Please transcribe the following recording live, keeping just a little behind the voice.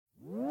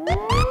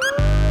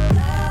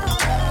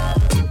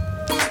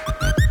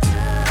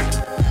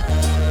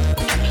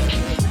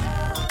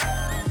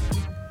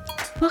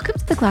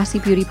Glossy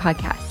Beauty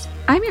podcast.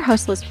 I'm your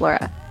host, Liz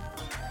Flora.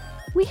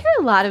 We hear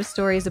a lot of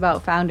stories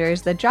about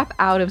founders that drop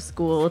out of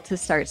school to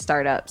start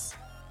startups.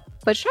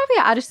 But Sravya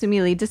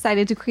Adusumilli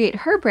decided to create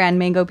her brand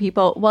Mango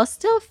People while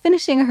still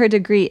finishing her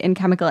degree in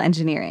chemical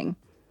engineering.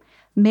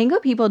 Mango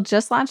People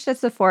just launched at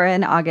Sephora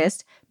in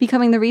August,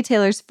 becoming the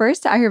retailer's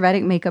first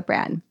Ayurvedic makeup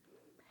brand.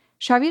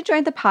 Sravya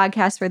joined the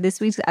podcast for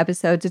this week's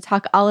episode to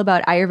talk all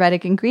about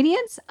Ayurvedic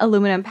ingredients,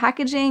 aluminum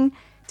packaging,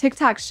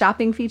 TikTok's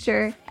shopping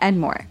feature,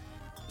 and more.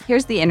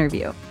 Here's the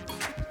interview.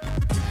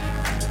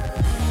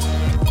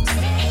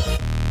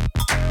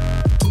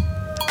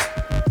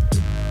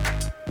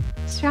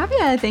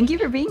 Sravya, thank you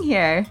for being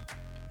here.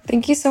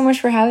 Thank you so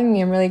much for having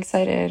me. I'm really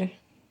excited.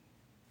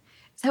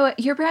 So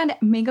your brand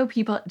Mango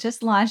People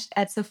just launched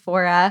at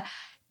Sephora.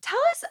 Tell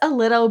us a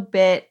little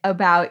bit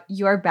about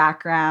your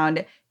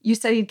background. You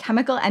studied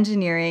chemical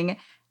engineering.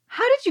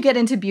 How did you get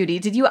into beauty?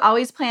 Did you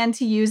always plan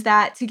to use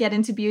that to get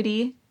into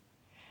beauty?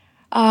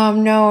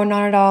 No,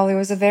 not at all. It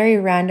was a very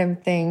random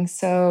thing.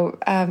 So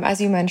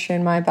as you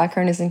mentioned, my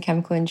background is in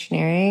chemical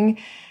engineering.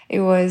 It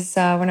was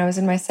when I was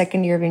in my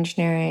second year of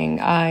engineering,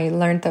 I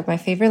learned that my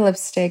favorite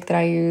lipstick that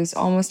I use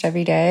almost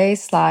every day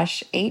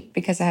 /ate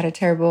because I had a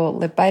terrible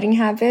lip biting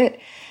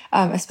habit,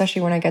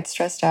 especially when I get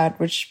stressed out,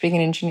 which being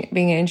an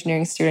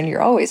engineering student,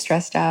 you're always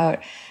stressed out.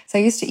 So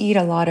I used to eat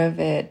a lot of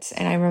it.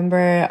 And I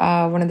remember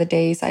one of the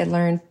days I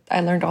learned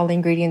all the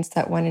ingredients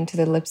that went into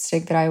the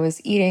lipstick that I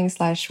was eating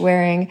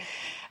 /wearing.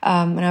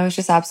 And I was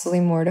just absolutely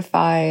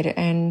mortified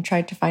and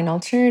tried to find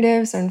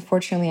alternatives.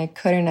 Unfortunately, I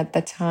couldn't at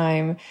the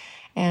time.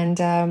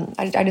 And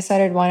I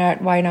decided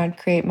why not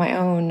create my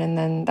own? And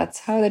then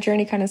that's how the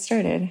journey kind of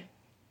started.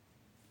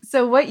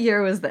 So what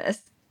year was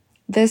this?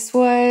 This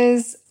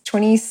was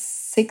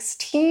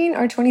 2016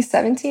 or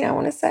 2017, I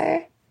want to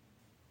say.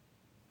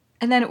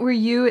 And then were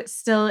you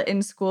still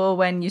in school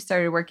when you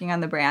started working on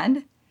the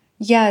brand?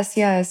 Yes.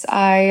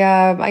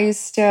 I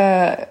used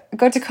to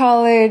go to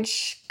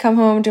college, come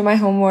home, do my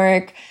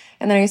homework,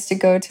 and then I used to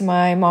go to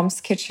my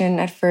mom's kitchen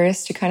at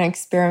first to kind of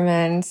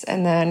experiment.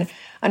 And then,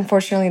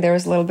 unfortunately, there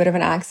was a little bit of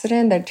an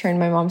accident that turned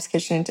my mom's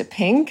kitchen into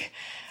pink.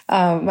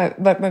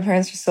 But my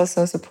parents were still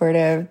so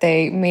supportive.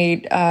 They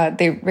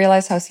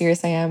realized how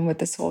serious I am with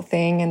this whole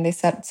thing, and they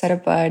set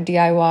up a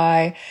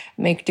DIY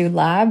make-do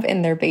lab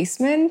in their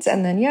basement.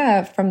 And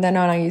then, from then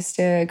on, I used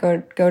to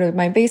go to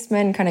my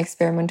basement, kind of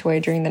experiment away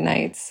during the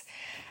nights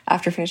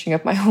after finishing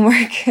up my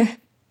homework.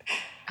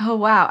 Oh,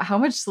 wow. How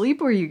much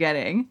sleep were you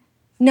getting?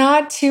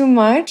 Not too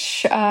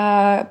much,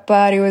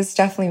 but it was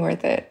definitely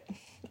worth it.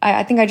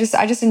 I think I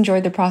just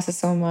enjoyed the process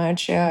so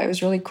much. It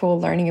was really cool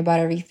learning about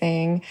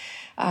everything,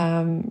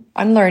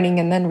 unlearning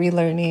and then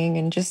relearning,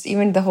 and just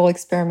even the whole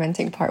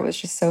experimenting part was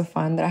just so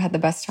fun that I had the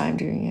best time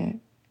doing it.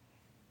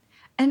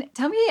 And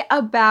tell me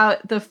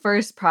about the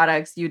first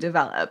products you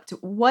developed.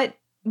 What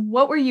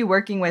were you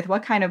working with?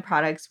 What kind of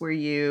products were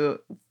you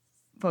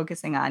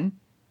focusing on?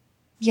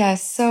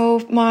 Yes, so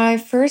my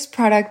first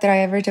product that I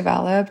ever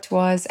developed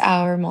was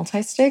our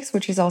multi-sticks,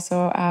 which is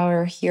also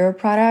our hero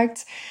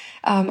product.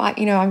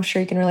 I'm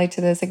sure you can relate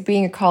to this. Like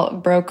being a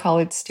broke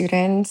college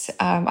student,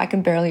 I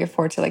can barely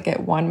afford to get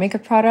one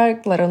makeup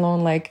product, let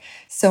alone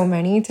so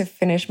many to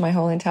finish my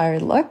whole entire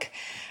look.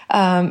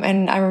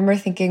 And I remember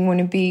thinking,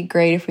 wouldn't it be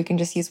great if we can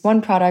just use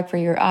one product for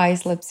your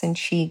eyes, lips, and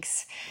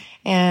cheeks?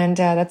 And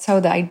that's how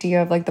the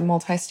idea of the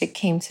multi-stick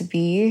came to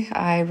be.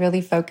 I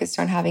really focused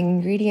on having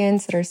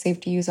ingredients that are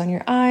safe to use on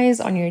your eyes,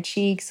 on your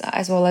cheeks,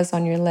 as well as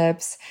on your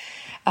lips.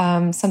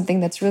 Something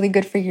that's really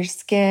good for your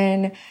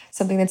skin,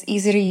 something that's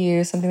easy to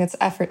use, something that's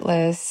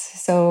effortless.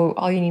 So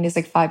all you need is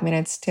 5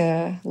 minutes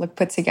to look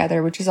put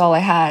together, which is all I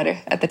had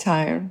at the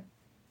time.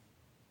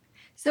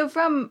 So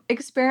from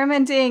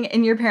experimenting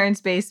in your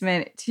parents'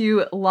 basement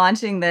to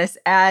launching this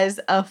as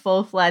a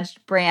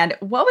full-fledged brand,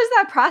 what was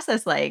that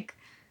process like?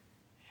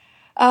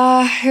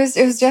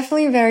 It was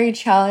definitely very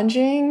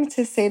challenging,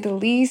 to say the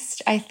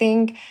least. I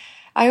think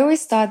I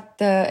always thought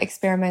the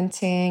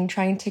experimenting,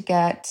 trying to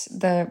get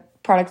the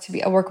product to be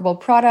a workable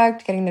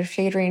product, getting the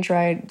shade range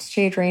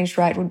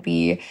right would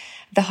be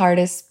the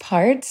hardest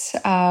part.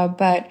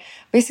 But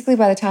basically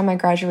by the time I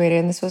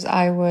graduated, and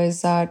I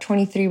was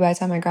 23 by the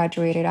time I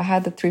graduated, I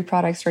had the 3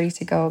 products ready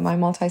to go. My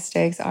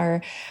multi-sticks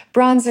are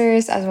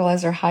bronzers as well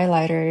as our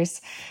highlighters.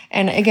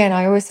 And again,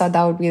 I always thought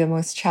that would be the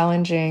most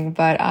challenging,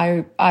 but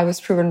I was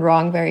proven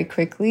wrong very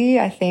quickly.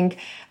 I think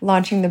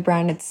launching the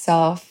brand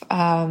itself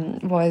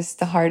was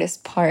the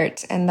hardest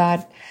part. And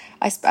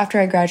after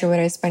I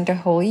graduated, I spent a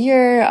whole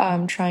year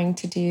trying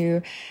to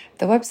do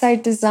the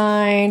website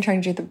design,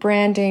 trying to do the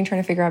branding,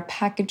 trying to figure out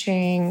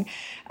packaging.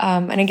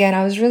 And again,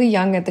 I was really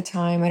young at the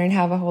time. I didn't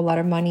have a whole lot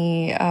of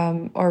money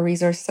or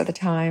resources at the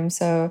time.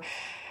 So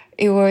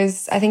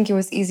I think it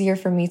was easier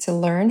for me to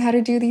learn how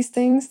to do these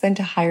things than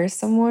to hire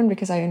someone,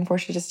 because I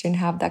unfortunately just didn't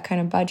have that kind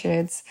of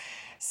budgets.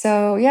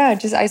 So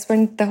I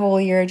spent the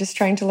whole year just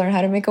trying to learn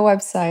how to make a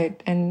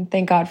website. And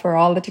thank God for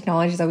all the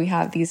technologies that we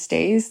have these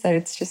days, that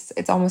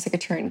it's almost like a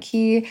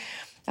turnkey.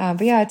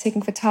 But yeah,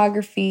 taking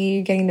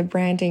photography, getting the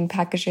branding,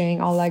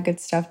 packaging, all that good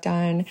stuff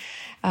done.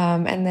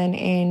 And then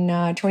in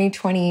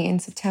 2020, in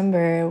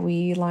September,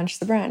 we launched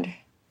the brand.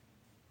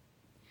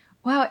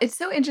 Wow, it's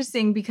so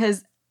interesting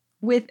because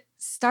with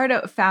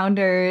startup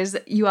founders,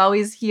 you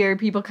always hear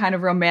people kind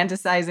of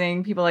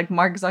romanticizing people like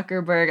Mark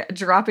Zuckerberg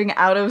dropping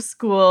out of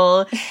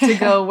school to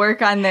go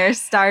work on their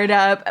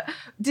startup.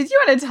 Did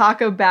you want to talk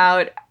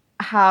about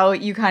how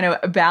you kind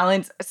of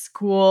balance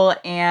school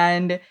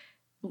and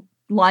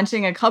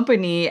launching a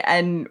company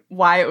and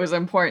why it was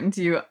important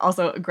to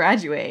also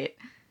graduate?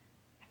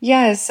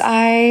 Yes,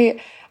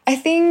 I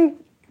think,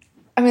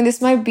 I mean,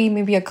 this might be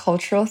maybe a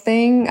cultural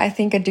thing. I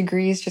think a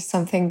degree is just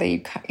something that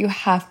you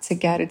have to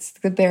get. It's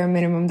the bare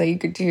minimum that you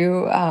could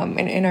do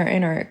in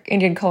our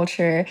Indian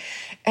culture.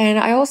 And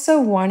I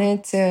also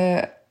wanted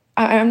to.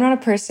 I'm not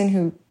a person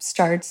who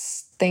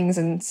starts things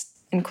and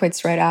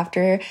quits right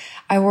after.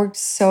 I worked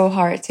so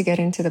hard to get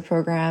into the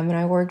program, and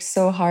I worked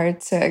so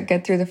hard to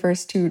get through the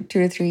first two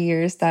to 3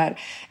 years that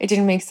it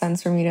didn't make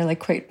sense for me to like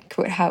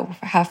quit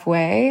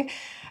halfway.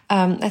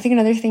 I think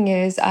another thing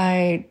is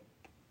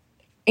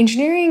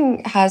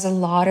engineering has a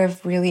lot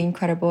of really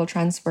incredible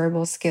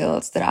transferable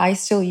skills that I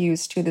still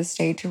use to this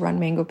day to run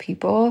Mango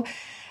People.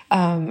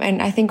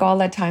 And I think all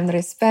that time that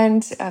I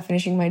spent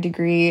finishing my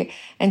degree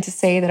and to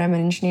say that I'm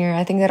an engineer,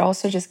 I think that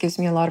also just gives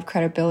me a lot of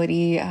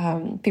credibility.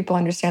 People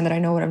understand that I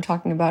know what I'm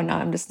talking about now.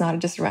 I'm just not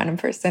just a random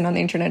person on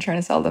the internet trying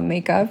to sell them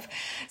makeup.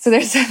 So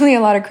there's definitely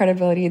a lot of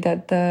credibility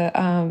that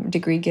the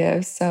degree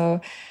gives.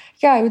 So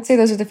yeah, I would say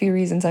those are the few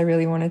reasons I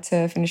really wanted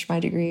to finish my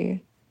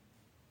degree.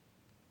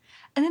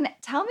 And then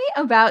tell me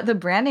about the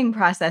branding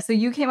process. So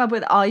you came up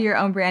with all your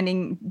own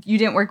branding. You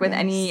didn't work with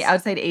any Yes.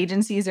 outside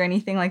agencies or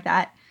anything like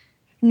that?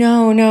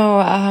 No, no.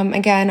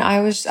 Again, I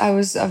was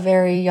a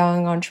very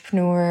young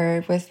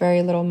entrepreneur with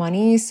very little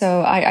money,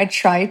 so I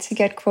tried to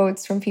get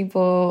quotes from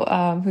people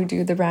who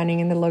do the branding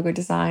and the logo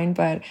design,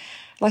 but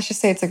let's just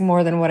say it's like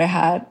more than what I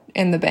had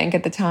in the bank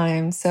at the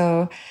time.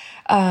 So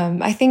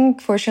I think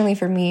fortunately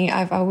for me,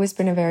 I've always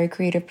been a very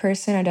creative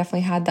person. I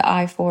definitely had the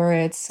eye for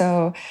it.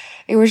 So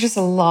it was just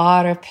a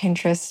lot of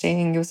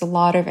Pinteresting. It was a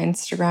lot of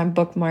Instagram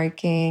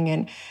bookmarking,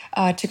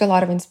 and took a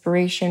lot of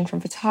inspiration from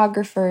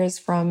photographers,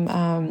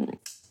 from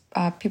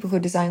people who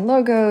design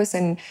logos,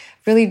 and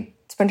really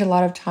spent a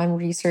lot of time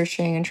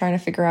researching and trying to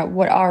figure out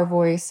what our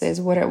voice is,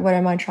 what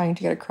am I trying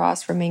to get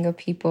across for Mango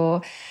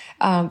People.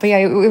 But yeah,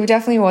 it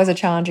definitely was a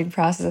challenging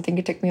process. I think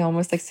it took me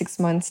almost like 6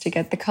 months to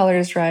get the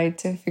colors right,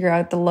 to figure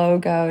out the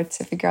logo,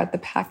 to figure out the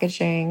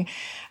packaging.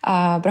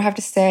 But I have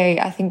to say,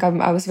 I think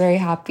I was very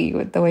happy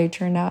with the way it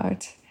turned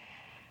out.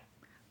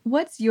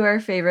 What's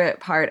your favorite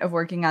part of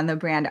working on the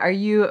brand? Are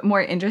you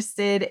more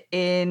interested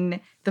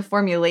in the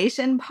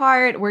formulation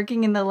part,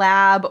 working in the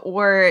lab,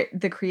 or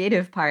the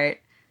creative part?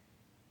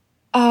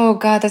 Oh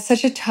God, that's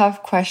such a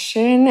tough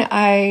question.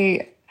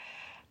 That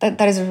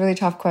is a really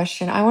tough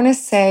question. I want to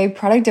say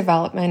product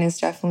development is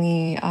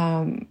definitely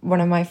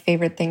one of my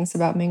favorite things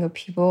about Mango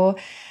People.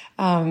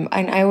 And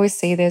I always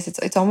say this,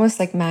 it's almost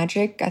like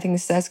magic. I think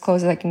this is as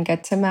close as I can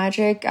get to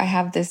magic. I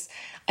have this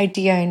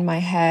idea in my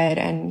head,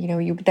 and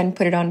you then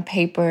put it on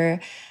paper,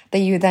 that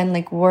you then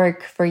like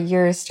work for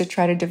years to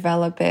try to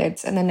develop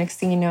it. And then next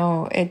thing you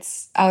know,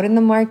 it's out in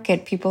the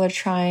market. People are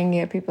trying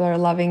it. People are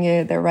loving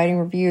it. They're writing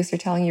reviews. They're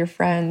telling your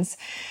friends.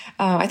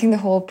 I think the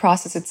whole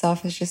process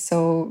itself is just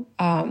so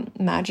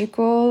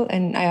magical.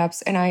 And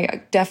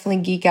I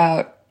definitely geek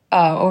out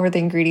over the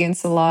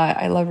ingredients a lot.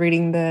 I love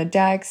reading the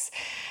decks.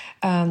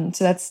 So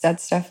that's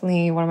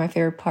definitely one of my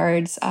favorite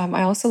parts.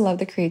 I also love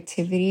the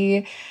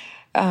creativity.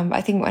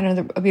 I think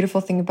a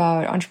beautiful thing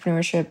about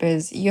entrepreneurship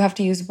is you have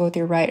to use both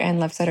your right and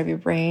left side of your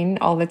brain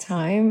all the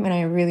time. And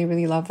I really,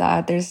 really love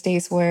that. There's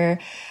days where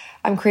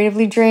I'm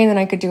creatively drained and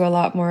I could do a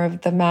lot more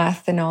of the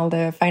math and all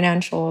the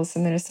financials.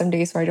 And there's some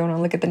days where I don't want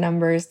to look at the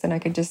numbers. Then I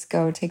could just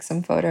go take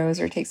some photos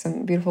or take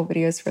some beautiful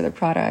videos for the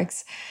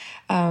products.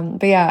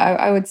 But yeah,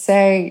 I would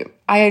say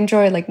I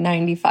enjoy like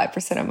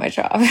 95% of my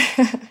job.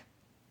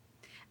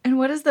 And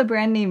what does the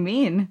brand name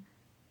mean?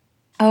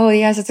 Oh,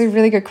 yes, it's a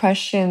really good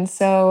question.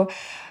 So,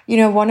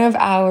 one of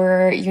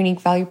our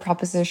unique value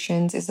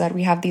propositions is that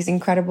we have these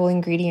incredible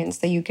ingredients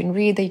that you can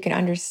read, that you can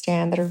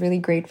understand, that are really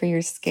great for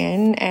your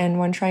skin. And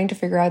when trying to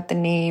figure out the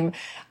name,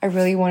 I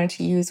really wanted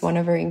to use one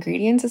of our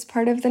ingredients as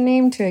part of the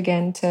name to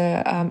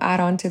add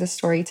on to the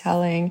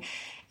storytelling.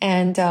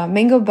 And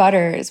mango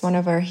butter is one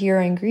of our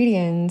hero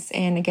ingredients.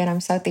 And again, I'm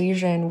South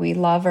Asian. We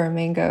love our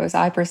mangoes.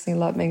 I personally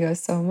love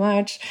mangoes so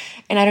much.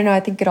 And I don't know, I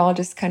think it all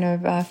just kind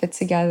of fits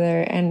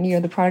together. And,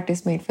 the product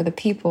is made for the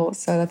people.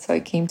 So that's how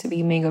it came to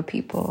be Mango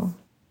People.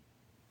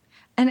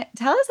 And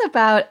tell us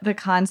about the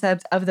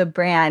concept of the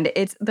brand.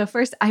 It's the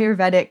first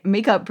Ayurvedic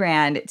makeup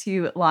brand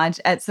to launch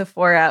at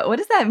Sephora. What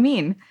does that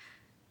mean?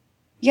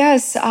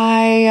 Yes,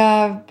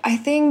 I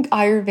think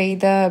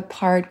Ayurveda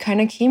part kind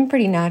of came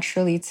pretty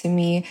naturally to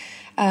me.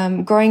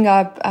 Growing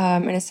up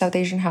in a South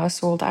Asian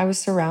household, I was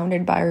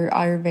surrounded by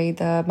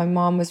Ayurveda. My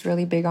mom was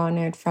really big on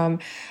it, from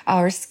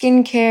our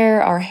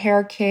skincare, our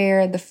hair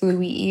care, the food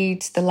we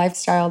eat, the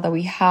lifestyle that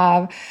we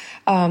have.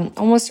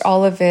 Almost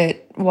all of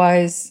it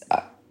was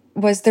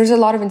there's a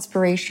lot of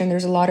inspiration.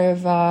 There's a lot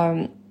of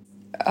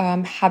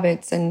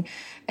habits and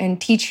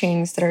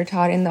teachings that are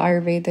taught in the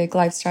Ayurvedic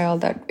lifestyle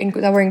that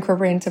were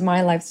incorporated into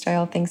my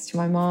lifestyle thanks to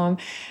my mom.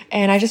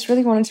 And I just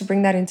really wanted to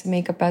bring that into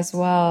makeup as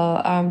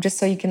well, just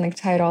so you can like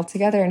tie it all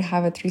together and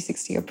have a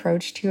 360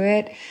 approach to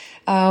it.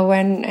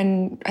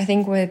 And I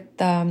think with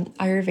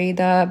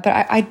Ayurveda,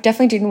 but I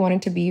definitely didn't want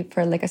it to be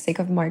for like a sake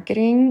of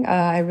marketing.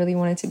 I really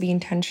wanted to be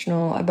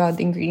intentional about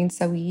the ingredients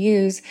that we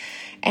use.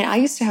 And I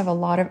used to have a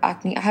lot of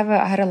acne. I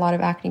had a lot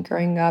of acne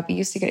growing up. I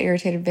used to get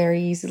irritated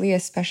very easily,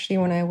 especially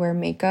when I wear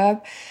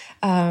makeup.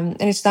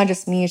 And it's not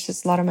just me, it's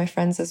just a lot of my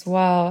friends as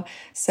well.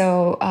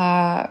 So,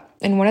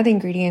 and one of the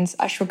ingredients,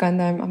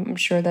 ashwagandha, I'm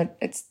sure that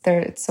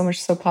it's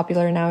so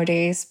popular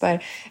nowadays,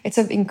 but it's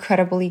an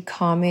incredibly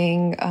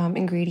calming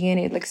ingredient.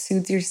 It like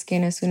soothes your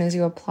skin as soon as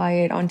you apply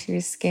it onto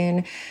your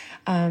skin.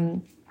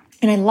 And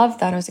I love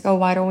that. I was like, oh,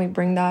 why don't we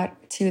bring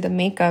that to the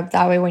makeup?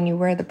 That way, when you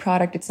wear the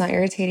product, it's not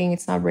irritating,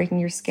 it's not breaking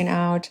your skin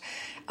out.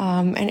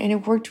 And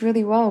it worked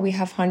really well. We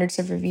have hundreds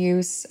of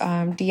reviews,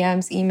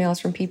 DMs, emails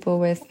from people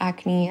with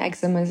acne,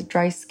 eczema,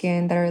 dry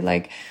skin that are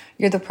like,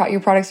 your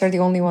products are the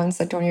only ones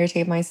that don't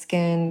irritate my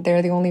skin.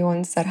 They're the only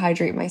ones that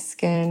hydrate my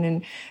skin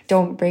and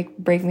don't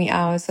break me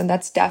out. So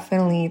that's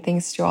definitely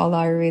thanks to all the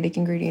Ayurvedic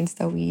ingredients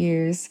that we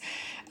use.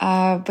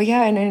 But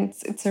yeah, and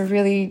it's a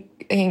really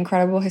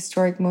incredible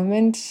historic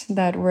moment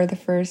that we're the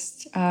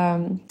first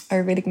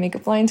Ayurvedic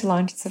makeup line to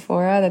launch at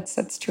Sephora.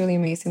 That's truly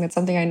amazing. That's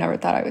something I never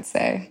thought I would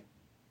say.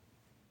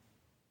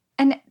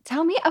 And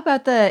tell me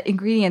about the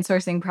ingredient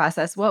sourcing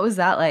process. What was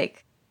that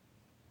like?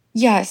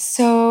 Yeah,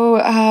 so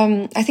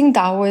I think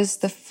that was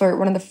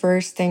one of the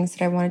first things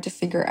that I wanted to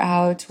figure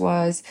out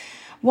was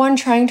one,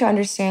 trying to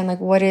understand like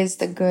what is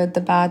the good,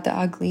 the bad, the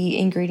ugly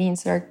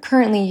ingredients that are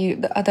currently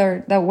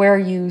that were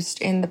used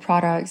in the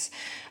products.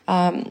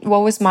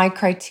 What was my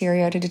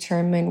criteria to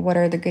determine what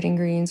are the good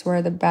ingredients, what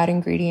are the bad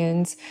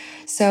ingredients?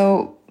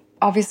 So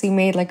obviously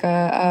made like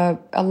a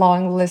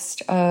long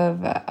list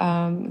of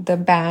the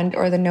banned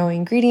or the no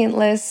ingredient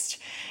list.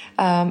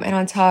 And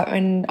on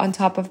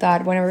top of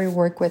that, whenever we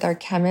work with our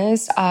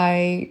chemist,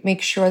 I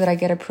make sure that I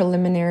get a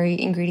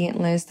preliminary ingredient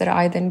list that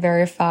I then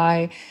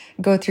verify,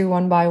 go through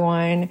one by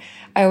one.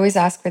 I always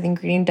ask for the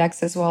ingredient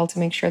decks as well to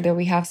make sure that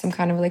we have some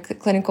kind of like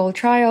clinical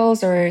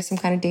trials or some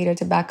kind of data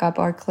to back up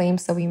our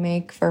claims that we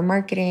make for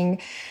marketing.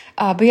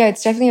 But yeah,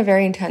 it's definitely a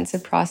very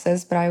intensive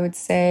process, but I would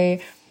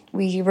say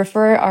we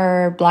refer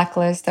our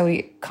blacklist that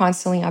we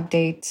constantly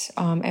update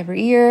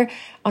every year.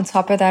 On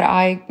top of that,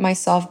 I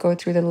myself go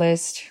through the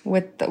list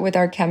with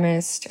our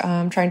chemist,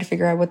 trying to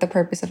figure out what the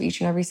purpose of each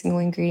and every single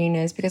ingredient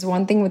is. Because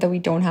one thing that we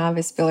don't have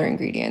is filler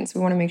ingredients. We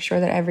want to make sure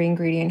that every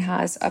ingredient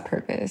has a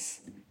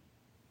purpose.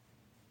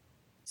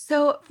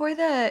 So for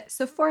the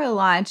Sephora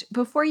launch,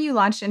 before you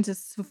launched into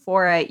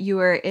Sephora, you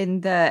were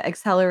in the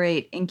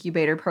Accelerate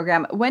Incubator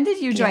program. When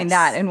did you join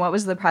that, and what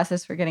was the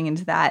process for getting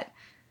into that?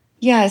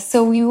 Yeah,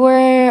 so we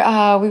were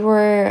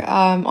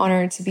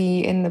honored to be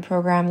in the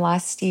program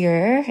last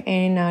year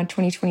in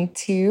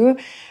 2022.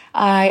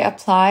 I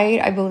applied,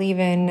 I believe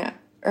in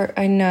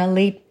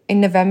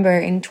November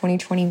in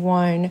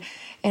 2021,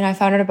 and I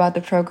found out about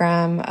the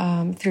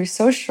program through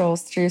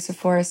socials, through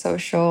Sephora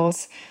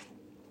socials.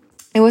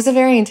 It was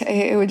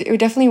it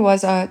definitely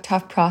was a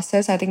tough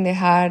process. I think they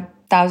had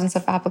thousands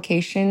of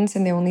applications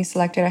and they only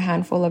selected a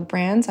handful of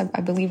brands.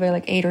 I believe there are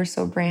like 8 or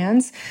so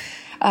brands.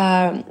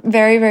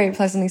 Very, very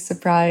pleasantly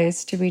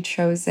surprised to be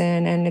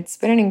chosen. And it's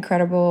been an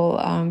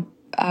incredible,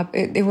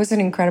 it was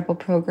an incredible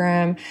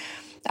program.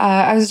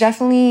 I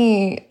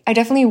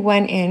definitely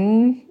went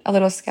in a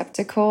little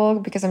skeptical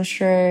because I'm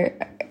sure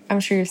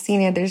you've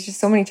seen it. There's just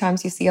so many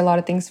times you see a lot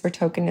of things for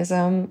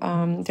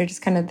tokenism. They're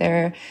just kind of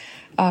there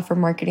for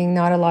marketing.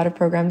 Not a lot of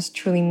programs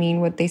truly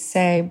mean what they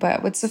say.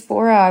 But with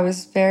Sephora, I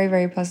was very,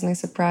 very pleasantly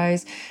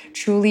surprised.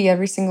 Truly,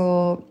 every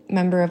single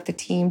member of the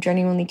team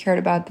genuinely cared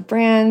about the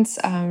brands,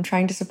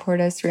 trying to support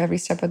us through every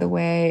step of the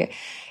way,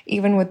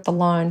 even with the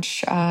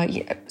launch.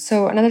 Yeah.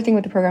 So another thing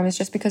with the program is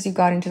just because you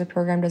got into the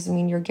program doesn't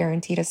mean you're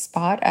guaranteed a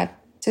spot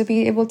to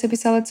be able to be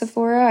sell at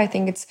Sephora. I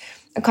think it's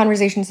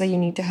conversations that you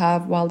need to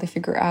have while they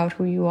figure out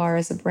who you are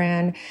as a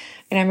brand.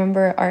 And I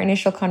remember our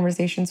initial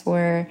conversations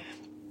were,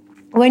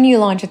 when you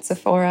launch at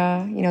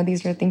Sephora,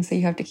 these are things that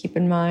you have to keep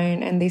in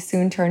mind. And they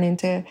soon turn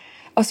into,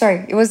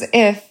 it was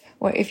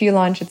if you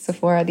launch at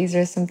Sephora, these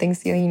are some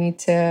things that you need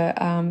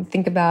to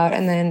think about.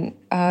 And then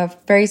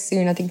very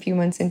soon, I think a few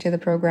months into the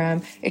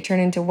program, it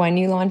turned into when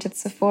you launch at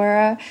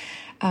Sephora.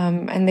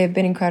 And they've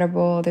been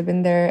incredible. They've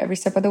been there every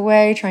step of the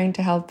way, trying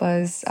to help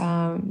us,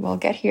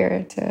 get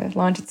here to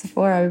launch at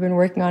Sephora. We've been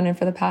working on it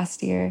for the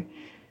past year.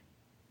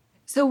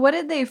 So what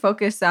did they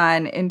focus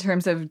on in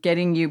terms of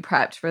getting you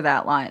prepped for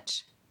that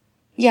launch?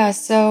 Yeah,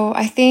 so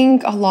I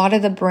think a lot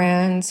of the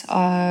brands,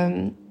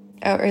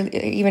 or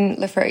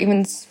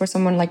even for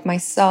someone like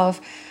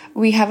myself,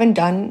 we haven't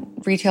done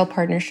retail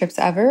partnerships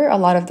ever. A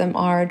lot of them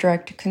are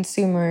direct to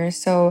consumer.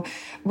 So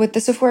with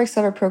the Sephora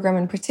Accelerate program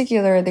in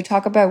particular, they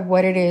talk about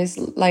what it is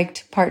like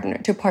to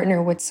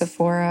partner with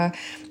Sephora.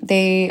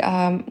 They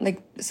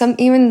like some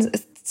even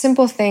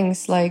simple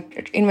things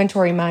like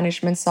inventory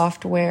management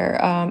software,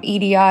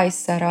 EDI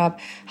setup,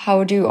 how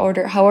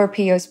are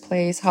POs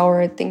placed, how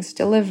are things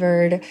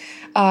delivered,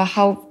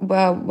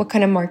 what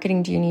kind of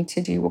marketing do you need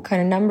to do, what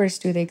kind of numbers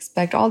do they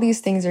expect. All these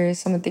things are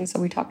some of the things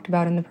that we talked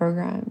about in the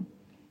program.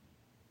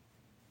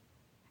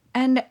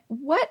 And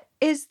what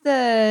is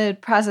the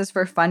process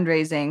for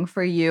fundraising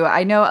for you?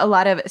 I know a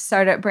lot of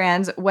startup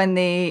brands, when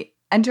they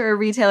enter a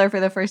retailer for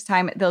the first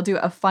time, they'll do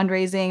a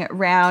fundraising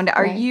round.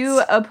 Are Right.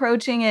 you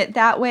approaching it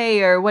that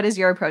way, or what is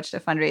your approach to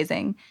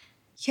fundraising?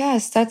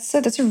 Yes, that's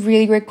a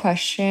really great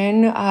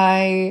question.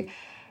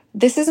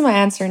 This is my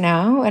answer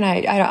now, and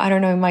I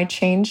don't know, it might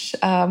change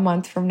a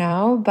month from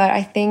now, but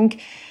I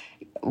think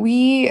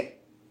we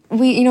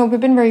we've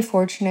been very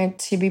fortunate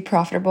to be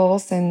profitable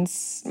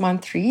since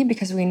month 3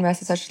 because we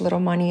invested such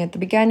little money at the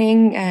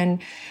beginning, and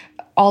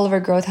all of our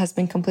growth has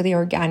been completely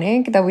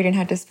organic, that we didn't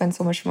have to spend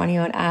so much money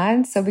on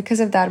ads. So because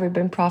of that, we've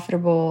been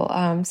profitable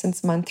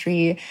since month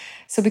 3.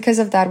 So because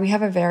of that, we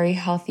have a very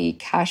healthy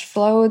cash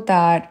flow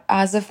that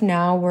as of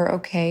now, we're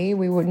okay.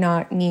 We would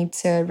not need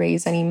to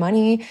raise any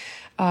money,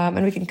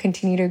 and we can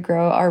continue to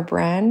grow our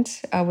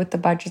brand with the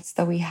budgets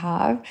that we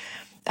have.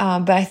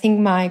 But I think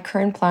my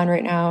current plan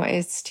right now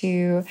is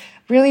to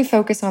really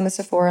focus on the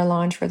Sephora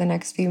launch for the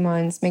next few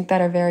months, make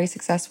that a very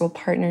successful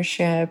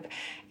partnership,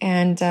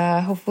 and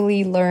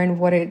hopefully learn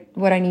what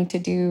I need to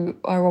do,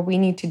 or what we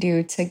need to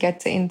do to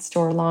get to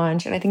in-store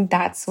launch. And I think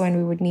that's when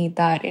we would need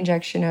that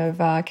injection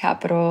of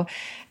capital.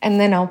 And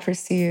then I'll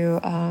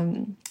pursue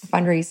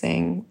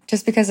fundraising,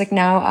 just because like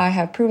now I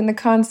have proven the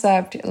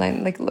concept.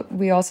 Like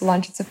we also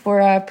launched at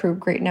Sephora, proved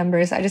great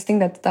numbers. I just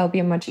think that that'll be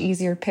a much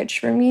easier pitch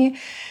for me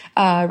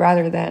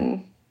rather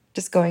than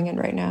just going in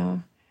right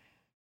now.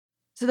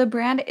 So the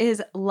brand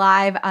is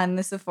live on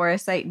the Sephora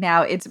site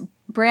now. It's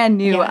brand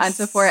new on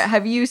Sephora.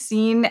 Have you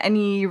seen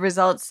any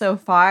results so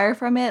far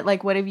from it?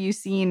 Like, what have you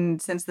seen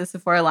since the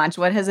Sephora launch?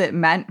 What has it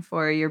meant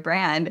for your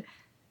brand?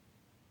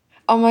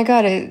 Oh my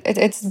God,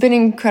 it's been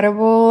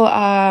incredible.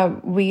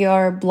 We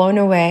are blown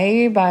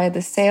away by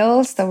the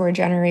sales that we're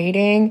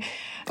generating.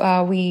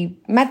 We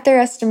met their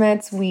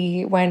estimates.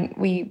 We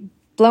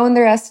blown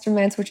their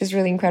estimates, which is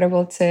really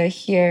incredible to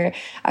hear.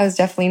 I was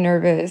definitely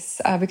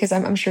nervous because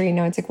I'm sure you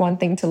know it's like one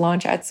thing to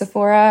launch at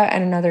Sephora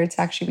and another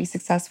to actually be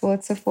successful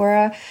at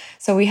Sephora.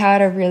 So we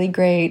had a really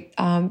great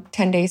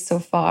 10 days so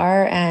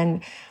far,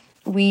 and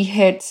we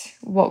hit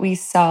what we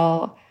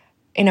sell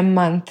in a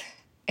month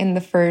in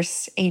the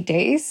first 8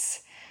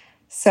 days.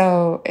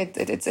 So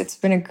it's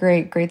been a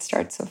great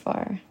start so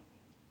far.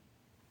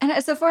 And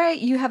at Sephora,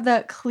 you have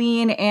the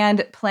clean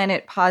and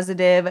planet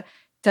positive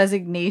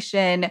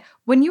designation.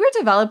 When you were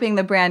developing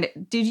the brand,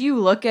 did you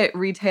look at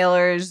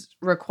retailers'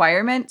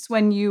 requirements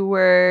when you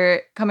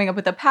were coming up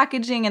with the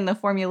packaging and the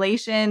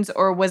formulations,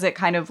 or was it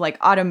kind of like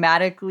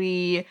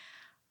automatically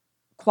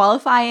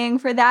qualifying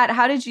for that?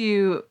 How did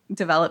you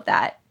develop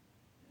that?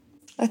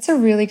 That's a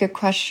really good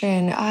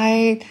question.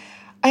 I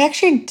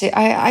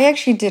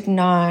actually did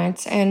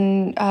not,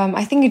 and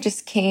I think it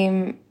just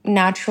came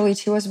naturally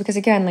to us because,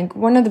 again, like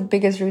one of the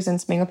biggest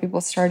reasons mango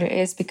people started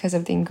is because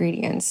of the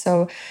ingredients.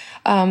 So,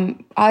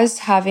 us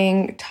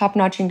having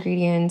top-notch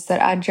ingredients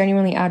that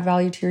genuinely add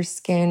value to your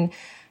skin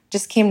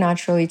just came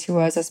naturally to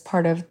us as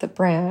part of the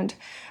brand.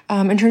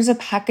 In terms of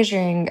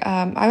packaging,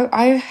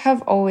 I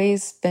have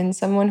always been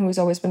someone who's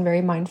always been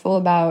very mindful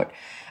about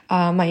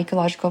my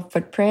ecological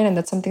footprint. And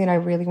that's something that I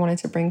really wanted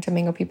to bring to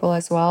mango people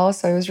as well.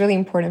 So it was really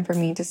important for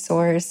me to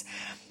source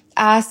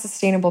as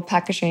sustainable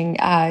packaging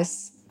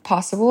as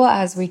possible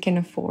as we can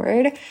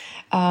afford.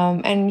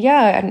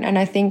 And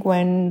I think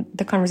when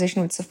the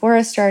conversation with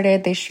Sephora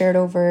started, they shared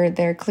over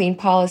their clean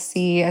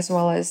policy as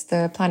well as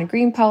the Planet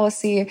Green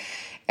policy,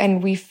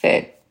 and we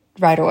fit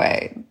right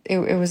away.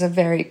 It was a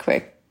very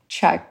quick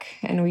check,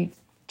 and we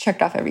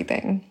checked off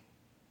everything.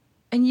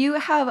 And you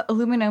have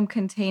aluminum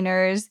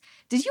containers.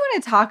 Did you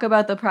want to talk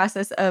about the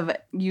process of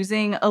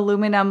using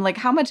aluminum? Like,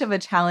 how much of a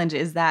challenge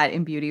is that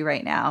in beauty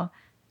right now?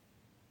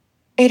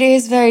 It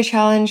is very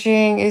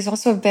challenging. It is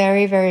also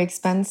very, very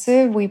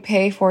expensive. We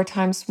pay 4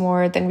 times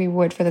more than we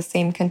would for the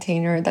same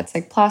container that's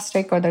like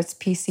plastic or that's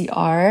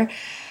PCR.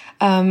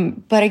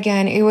 But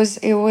again, it was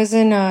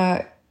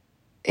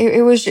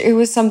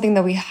something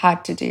that we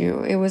had to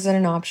do. It wasn't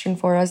an option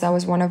for us. That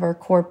was one of our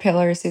core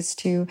pillars, is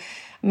to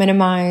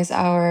minimize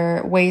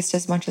our waste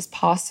as much as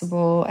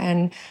possible.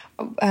 And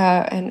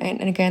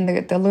again,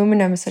 the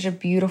aluminum is such a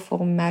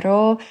beautiful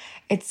metal.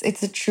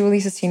 It's a truly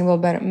sustainable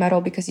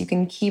metal because you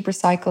can keep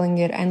recycling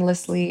it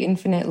endlessly,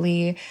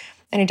 infinitely.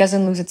 and it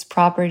doesn't lose its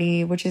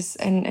property, which is,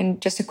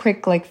 and just a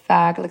quick like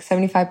fact, like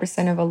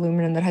 75% of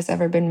aluminum that has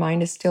ever been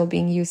mined is still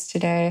being used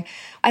today.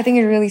 I think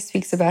it really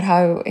speaks about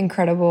how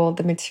incredible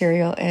the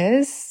material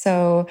is.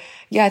 So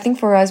yeah, I think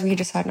for us, we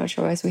just had no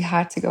choice. We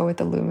had to go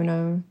with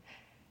aluminum.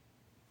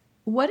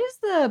 What is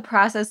the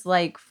process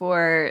like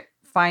for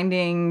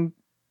finding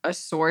a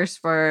source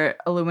for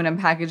aluminum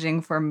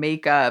packaging for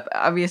makeup?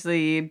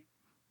 Obviously,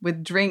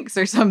 with drinks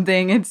or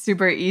something, it's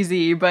super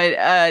easy.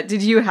 But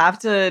did you have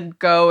to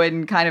go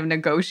and kind of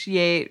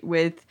negotiate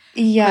with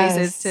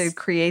places to Yes.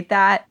 create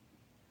that?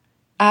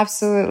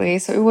 Absolutely.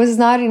 So it was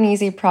not an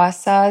easy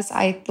process.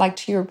 I like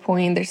to your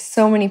point, there's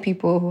so many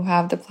people who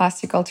have the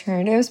plastic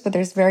alternatives, but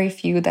there's very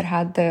few that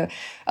had the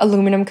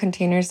aluminum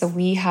containers that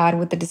we had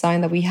with the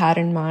design that we had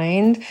in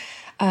mind.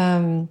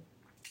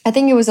 I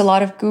think it was a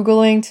lot of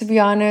Googling, to be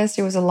honest.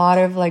 It was a lot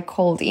of like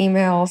cold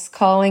emails,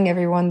 calling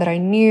everyone that I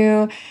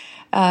knew,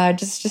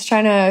 just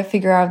trying to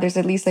figure out if there's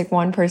at least like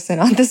one person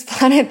on this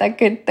planet that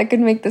could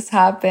make this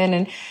happen.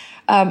 And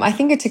I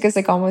think it took us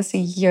like almost a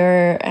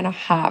year and a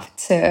half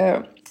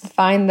to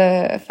find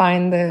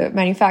the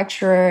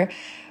manufacturer,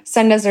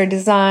 send us our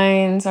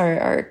designs,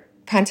 our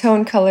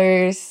Pantone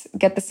colors,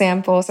 get the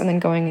samples, and then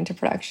going into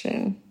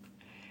production.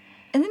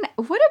 And then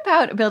what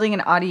about building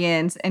an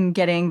audience and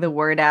getting the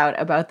word out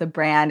about the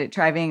brand,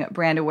 driving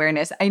brand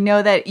awareness? I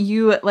know that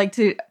you like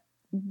to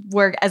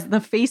work as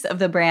the face of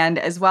the brand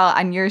as well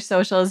on your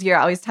socials. You're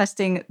always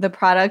testing the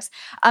products.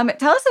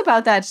 Tell us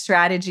about that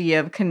strategy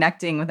of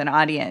connecting with an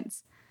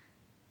audience.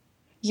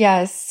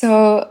 Yes,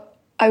 so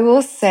I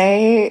will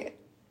say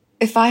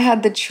if I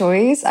had the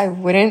choice, I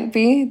wouldn't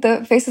be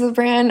the face of the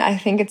brand. I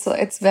think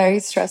it's very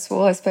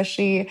stressful,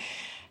 especially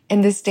in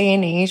this day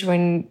and age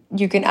when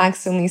you can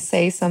accidentally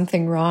say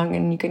something wrong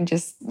and you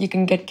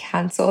can get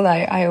canceled.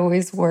 I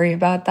always worry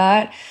about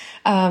that.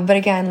 But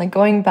again, like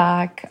going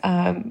back,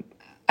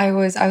 I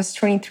was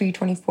 23,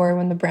 24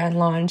 when the brand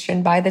launched,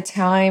 and by the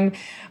time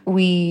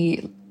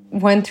we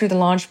went through the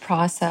launch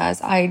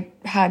process, I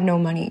had no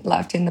money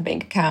left in the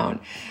bank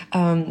account.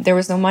 There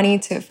was no money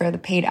for the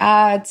paid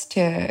ads,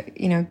 to,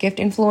 gift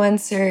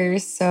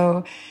influencers.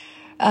 So,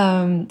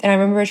 and I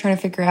remember trying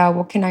to figure out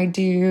what can I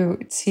do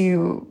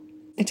to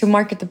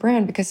market the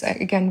brand, because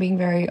again, being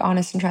very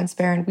honest and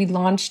transparent, we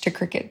launched to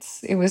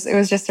crickets. It was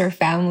just our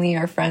family,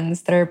 our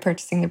friends that are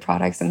purchasing the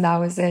products, and that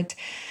was it.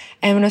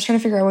 And when I was trying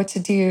to figure out what to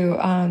do,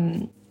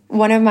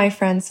 one of my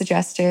friends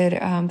suggested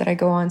that I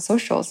go on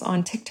socials,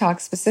 on TikTok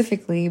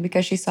specifically,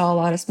 because she saw a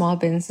lot of small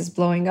businesses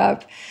blowing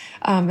up.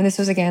 And this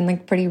was, again,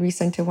 like pretty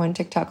recent to when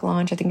TikTok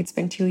launched. I think it's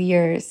been 2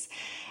 years.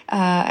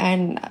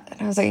 And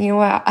I was like, you know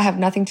what? I have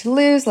nothing to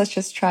lose. Let's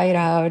just try it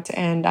out.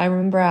 And I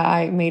remember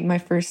I made my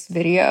first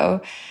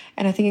video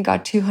and I think it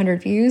got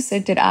 200 views.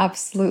 It did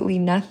absolutely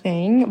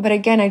nothing. But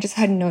again, I just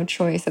had no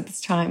choice at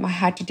this time. I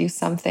had to do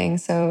something.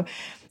 So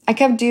I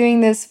kept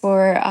doing this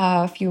for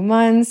a few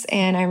months,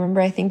 and I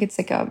remember I think it's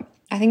like the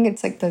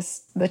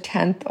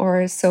 10th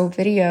or so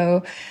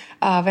video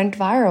went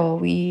viral.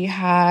 We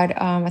had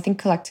I think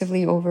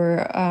collectively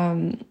over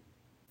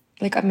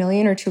like 1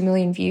 million or 2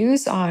 million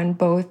views on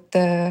both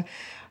the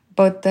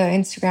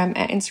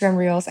Instagram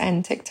Reels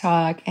and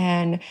TikTok,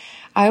 and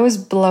I was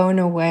blown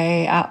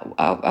away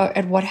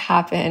at what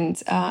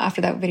happened after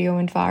that video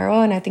went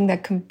viral, and I think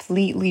that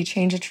completely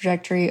changed the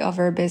trajectory of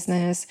our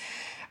business.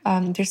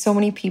 There's so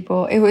many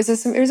people. It was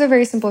a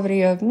very simple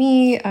video of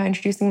me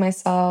introducing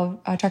myself,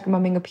 talking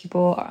about Mango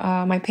people,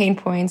 my pain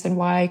points and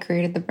why I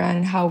created the brand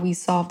and how we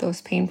solve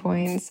those pain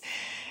points.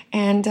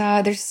 And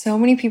there's so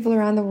many people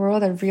around the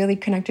world that really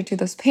connected to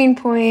those pain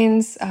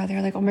points.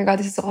 They're like, oh my God,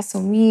 this is also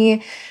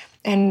me.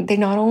 And they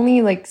not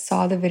only like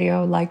saw the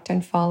video, liked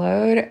and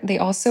followed, they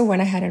also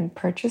went ahead and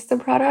purchased the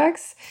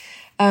products.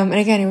 And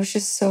again, it was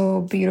just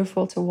so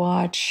beautiful to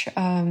watch.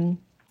 And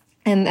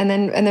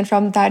then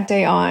from that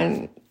day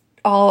on,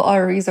 all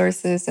our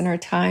resources and our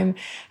time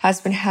has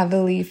been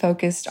heavily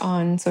focused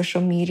on social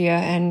media,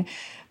 and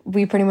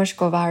we pretty much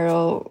go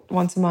viral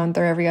once a month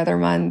or every other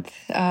month,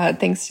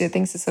 thanks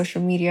to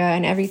social media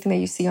and everything that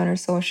you see on our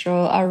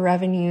social. Our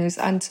revenues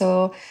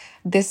until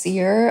this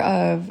year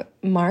of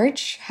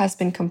March has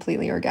been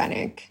completely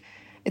organic.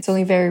 It's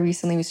only very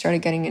recently we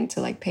started getting into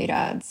like paid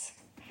ads.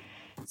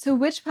 So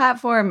which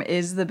platform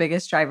is the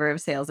biggest driver of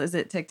sales? Is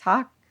it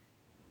TikTok?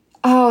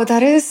 Oh,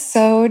 that is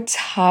so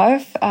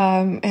tough.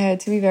 To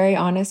be very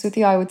honest with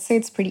you, I would say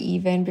it's pretty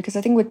even, because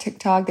I think with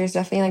TikTok, there's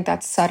definitely like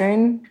that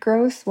sudden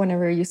growth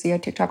whenever you see a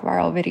TikTok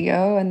viral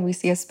video and we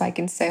see a spike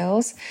in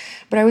sales.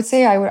 But I would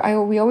say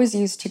we always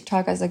use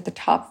TikTok as like the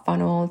top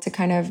funnel to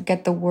kind of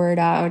get the word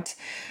out.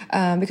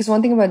 Because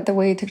one thing about the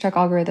way TikTok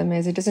algorithm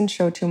is, it doesn't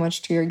show too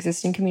much to your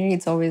existing community.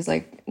 It's always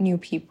like new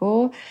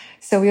people.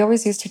 So we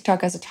always use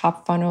TikTok as a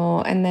top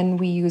funnel, and then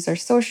we use our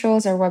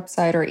socials, our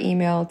website, or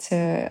email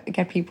to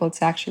get people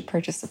to actually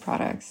purchase the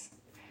products.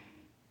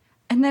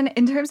 And then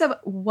in terms of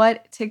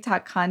what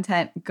TikTok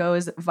content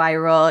goes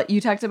viral, you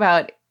talked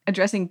about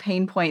addressing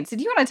pain points. Did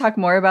you want to talk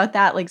more about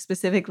that? Like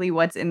specifically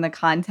what's in the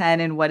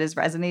content and what is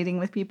resonating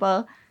with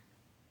people?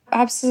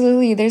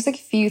 Absolutely. There's like a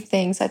few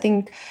things. I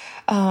think,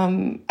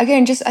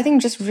 again,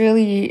 just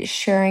really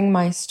sharing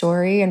my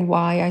story and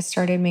why I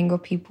started Mango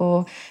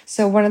People.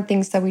 So one of the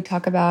things that we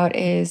talk about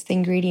is the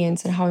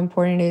ingredients and how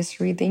important it is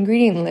to read the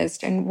ingredient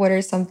list and what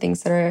are some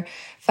things that are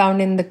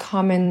found in the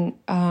common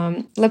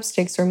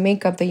lipsticks or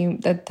makeup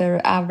that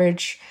the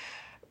average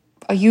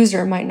a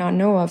user might not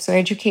know of. So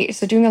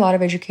doing a lot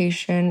of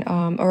education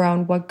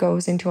around what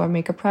goes into our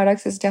makeup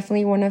products is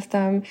definitely one of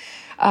them.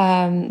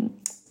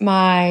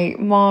 My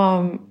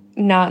mom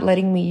not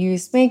letting me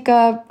use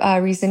makeup,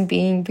 reason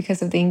being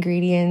because of the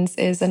ingredients,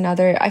 is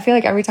another. I feel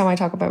like every time I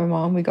talk about my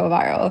mom, we go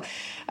viral.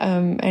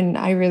 And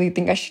I really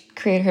think I should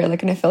create her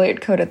like an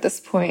affiliate code at this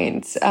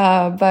point.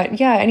 But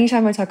yeah,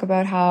 anytime I talk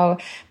about how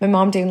my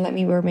mom didn't let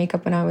me wear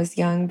makeup when I was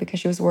young because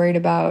she was worried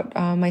about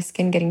my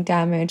skin getting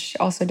damaged,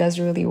 also does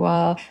really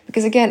well.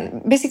 Because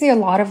again, basically a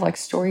lot of like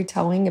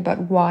storytelling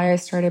about why I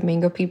started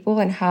Mango People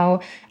and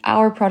how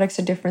our products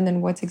are different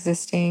than what's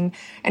existing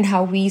and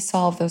how we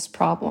solve those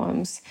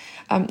problems.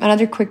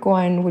 Another quick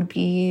one would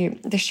be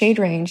the shade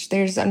range.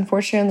 There's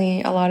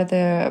unfortunately a lot of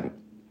the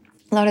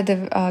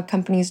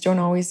companies don't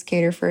always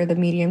cater for the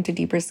medium to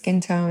deeper skin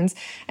tones.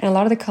 And a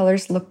lot of the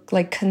colors look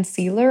like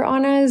concealer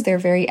on us. They're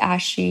very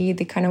ashy.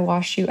 They kind of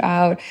wash you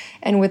out.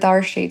 And with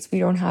our shades, we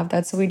don't have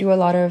that. So we do a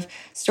lot of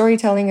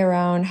storytelling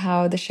around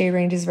how the shade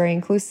range is very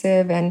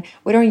inclusive. And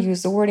we don't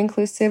use the word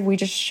inclusive. We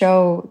just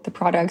show the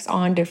products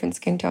on different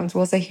skin tones.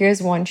 We'll say,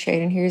 here's one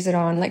shade and here's it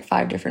on like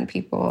 5 different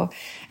people.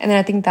 And then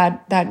I think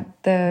that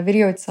the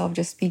video itself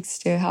just speaks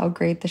to how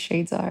great the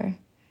shades are.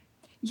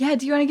 Yeah,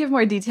 do you want to give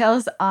more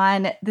details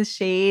on the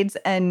shades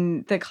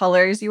and the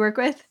colors you work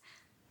with?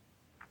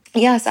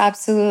 Yes,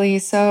 absolutely.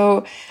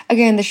 So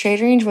again, the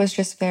shade range was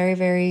just very,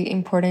 very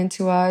important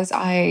to us.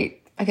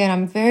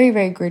 I'm very,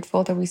 very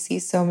grateful that we see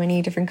so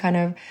many different kind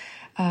of,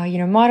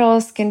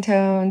 models, skin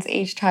tones,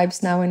 age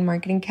types now in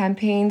marketing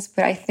campaigns.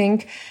 But I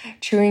think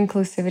true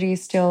inclusivity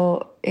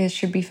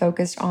should be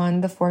focused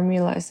on the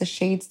formulas, the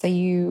shades that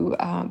you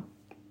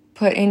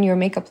put in your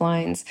makeup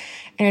lines.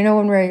 And I know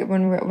when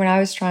I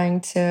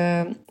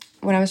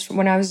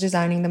was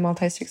designing the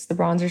multi-sticks, the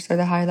bronzers or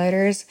the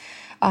highlighters,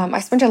 I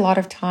spent a lot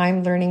of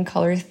time learning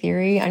color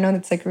theory. I know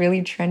that's like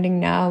really trending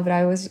now, but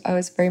I was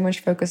very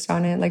much focused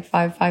on it like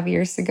five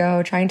years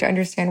ago, trying to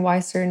understand why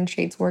certain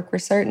shades work for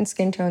certain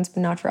skin tones, but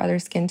not for other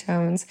skin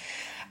tones.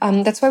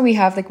 That's why we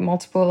have like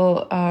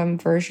multiple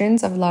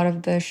versions of a lot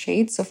of the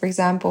shades. So for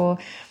example,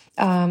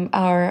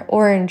 our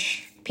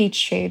orange peach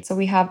shade. So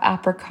we have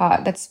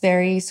apricot that's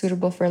very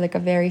suitable for like a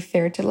very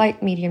fair to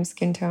light medium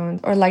skin tones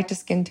or light to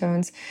skin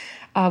tones.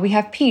 We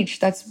have peach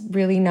that's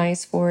really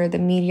nice for the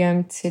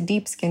medium to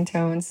deep skin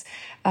tones.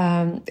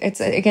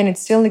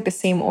 It's still like the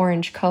same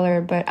orange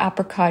color, but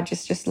apricot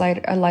just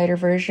a lighter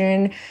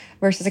version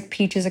versus like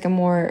peach is like a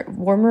more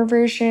warmer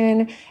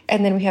version.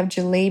 And then we have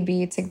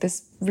jalebi. It's like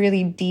this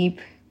really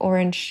deep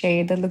orange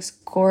shade that looks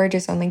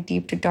gorgeous on like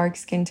deep to dark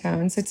skin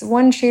tones. It's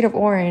one shade of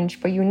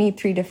orange, but you need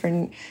 3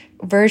 different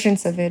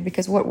versions of it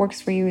because what works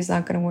for you is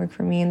not going to work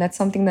for me. And that's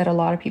something that a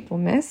lot of people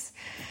miss.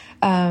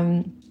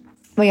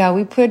 But yeah,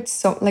 we put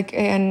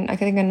and I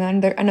think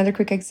another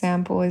quick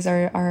example is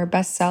our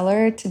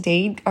bestseller to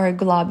date, our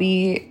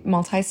Glossy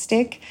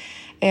multi-stick.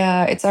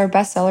 It's our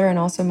bestseller and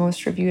also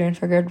most reviewed, and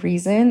for good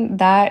reason.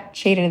 That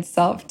shade in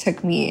itself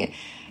took me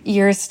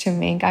years to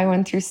make. I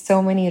went through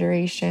so many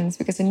iterations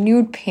because a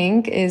nude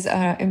pink is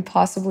an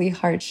impossibly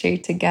hard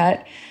shade to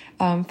get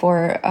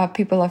for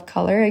people of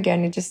color.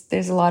 Again,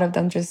 there's a lot of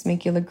them just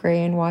make you look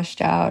gray and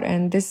washed out.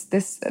 And this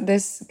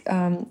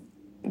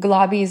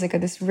Glossy is like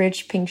this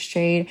rich pink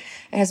shade.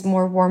 It has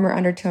more warmer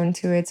undertone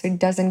to it, so it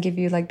doesn't give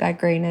you like that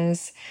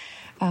grayness.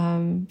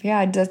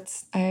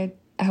 I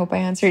hope I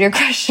answered your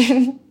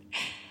question.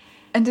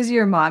 And does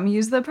your mom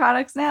use the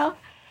products now?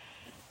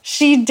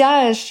 She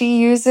does. She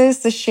uses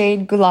the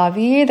shade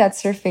Gulabi.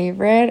 That's her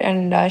favorite.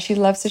 And she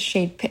loves the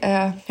shade.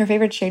 Her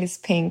favorite shade is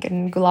pink.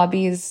 And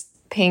Gulabi is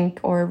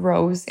pink or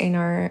rose in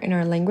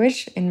our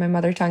language, in my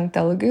mother tongue,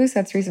 Telugu. So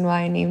that's the reason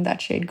why I named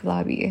that shade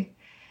Gulabi.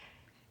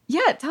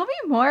 Yeah, tell me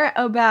more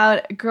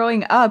about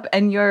growing up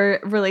and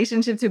your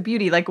relationship to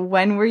beauty. Like,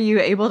 when were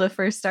you able to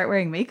first start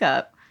wearing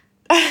makeup?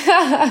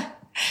 There's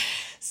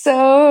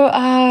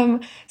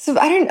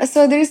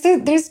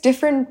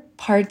different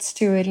parts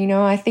to it,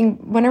 I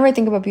think whenever I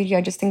think about beauty,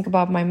 I just think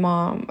about my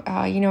mom.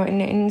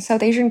 In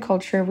South Asian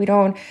culture, we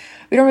don't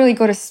really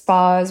go to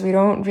spas. We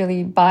don't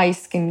really buy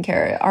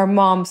skincare. Our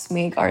moms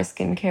make our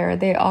skincare.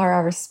 They are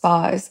our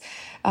spas.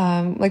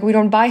 We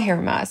don't buy hair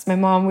masks. My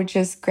mom would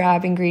just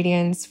grab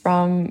ingredients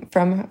from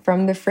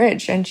the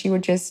fridge, and she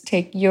would just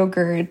take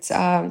yogurt,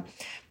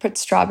 put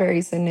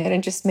strawberries in it,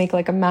 and just make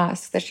like a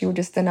mask that she would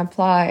just then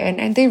apply.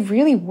 And they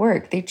really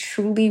work. They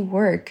truly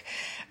work.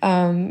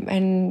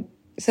 And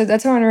so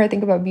that's why whenever I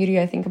think about beauty,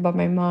 I think about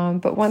my mom.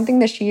 But one thing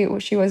that she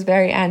was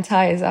very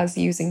anti is us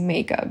using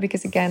makeup,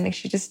 because again, like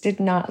she just did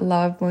not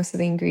love most of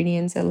the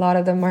ingredients. A lot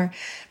of them are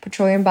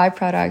petroleum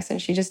byproducts,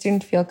 and she just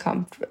didn't feel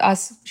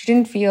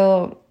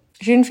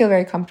she didn't feel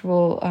very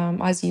comfortable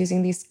us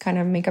using these kind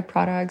of makeup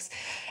products.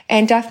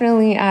 And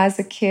definitely as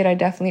a kid, I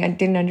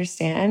didn't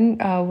understand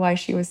why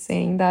she was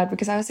saying that,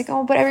 because I was like,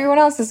 oh, but everyone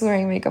else is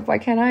wearing makeup. Why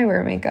can't I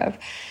wear makeup?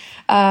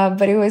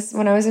 But it was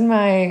when I was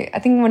I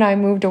think when I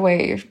moved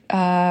away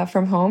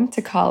from home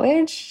to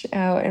college,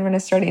 and when I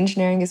started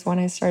engineering is when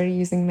I started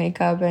using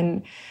makeup.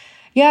 And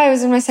yeah, I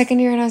was in my second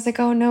year and I was like,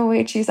 oh no,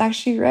 wait, she's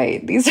actually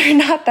right. These are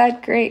not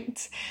that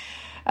great.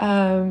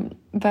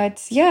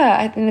 But yeah,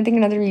 I think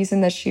another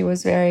reason that she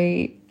was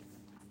very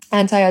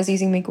anti us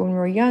using makeup when we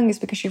were young is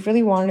because she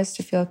really wanted us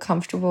to feel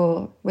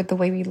comfortable with the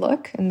way we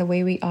look and the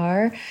way we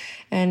are.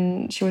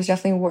 And she was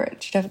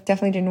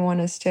definitely didn't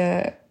want us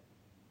to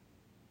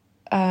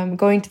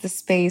go into the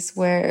space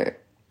where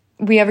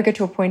we ever get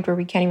to a point where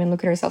we can't even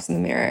look at ourselves in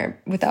the mirror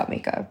without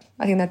makeup.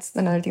 I think that's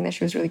another thing that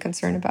she was really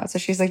concerned about. So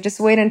she's like, just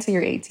wait until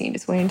you're 18,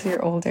 just wait until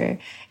you're older,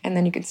 and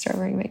then you can start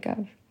wearing makeup.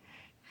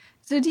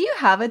 So do you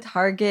have a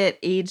target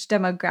age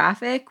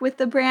demographic with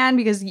the brand?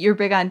 Because you're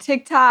big on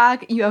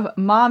TikTok, you have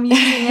mom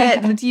using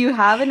it. Do you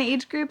have an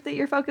age group that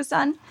you're focused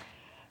on?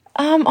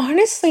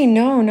 Honestly,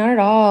 no, not at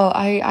all.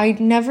 I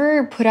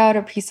never put out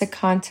a piece of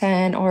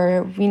content,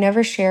 or we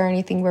never share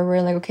anything where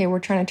we're like, okay, we're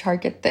trying to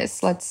target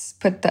this. Let's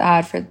put the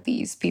ad for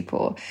these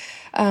people.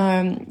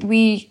 I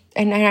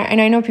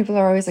know people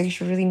are always like, you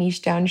should really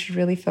niche down, you should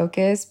really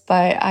focus,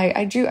 but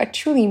I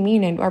truly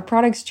mean it. Our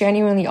products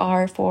genuinely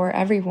are for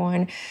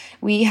everyone.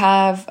 We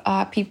have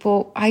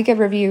I get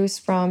reviews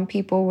from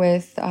people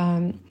with,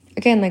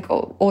 again, like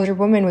older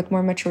women with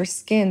more mature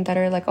skin that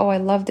are like, oh, I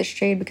love this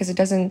shade because it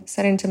doesn't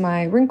set into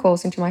my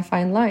wrinkles, into my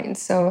fine lines.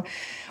 So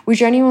we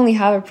genuinely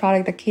have a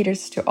product that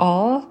caters to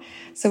all.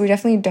 So we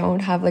definitely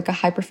don't have like a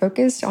hyper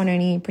focus on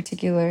any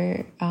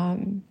particular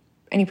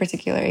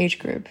age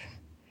group.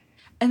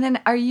 And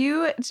then are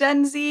you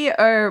Gen Z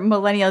or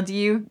millennial? Do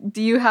you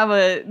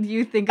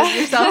think of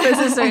yourself as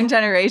a certain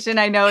generation?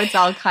 I know it's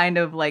all kind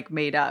of like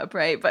made up,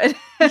 right? But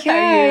that's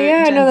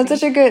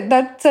such a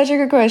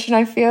good question.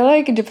 I feel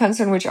like it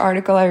depends on which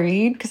article I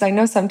read, because I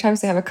know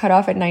sometimes they have a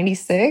cutoff at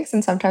 96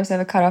 and sometimes they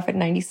have a cutoff at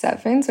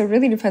 97. So it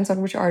really depends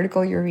on which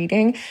article you're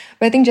reading.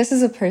 But I think just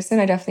as a person,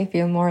 I definitely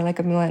feel more like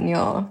a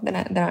millennial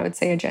than I would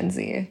say a Gen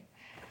Z.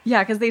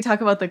 Yeah, because they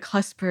talk about the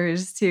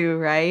cuspers too,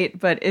 right?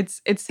 But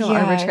it's so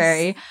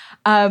arbitrary.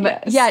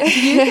 Yes. Yeah, do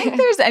you think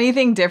there's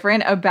anything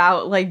different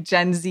about like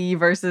Gen Z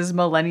versus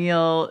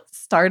millennial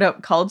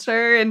startup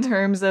culture in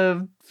terms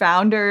of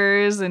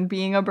founders and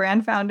being a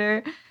brand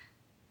founder?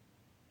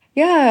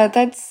 Yeah,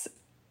 that's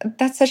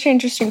such an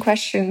interesting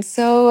question.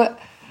 So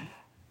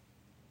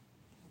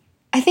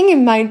I think it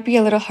might be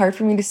a little hard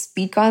for me to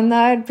speak on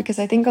that, because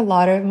I think a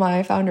lot of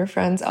my founder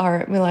friends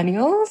are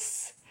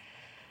millennials.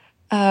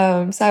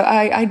 So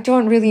I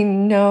don't really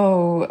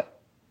know.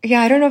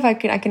 Yeah, I don't know if I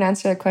can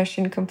answer that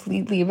question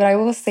completely, but I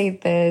will say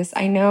this.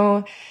 I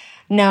know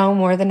now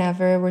more than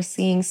ever, we're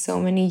seeing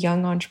so many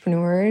young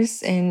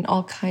entrepreneurs in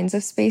all kinds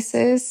of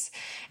spaces.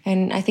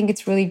 And I think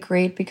it's really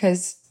great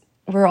because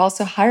we're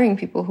also hiring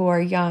people who are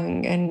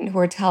young and who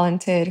are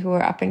talented, who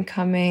are up and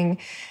coming.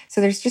 So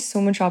there's just so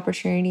much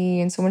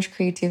opportunity and so much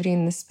creativity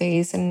in the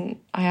space. And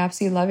I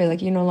absolutely love it.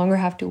 Like, you no longer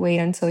have to wait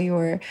until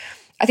you're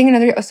I think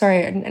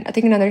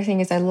another thing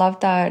is I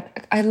love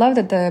that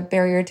the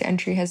barrier to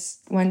entry has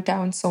went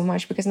down so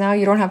much, because now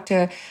you don't have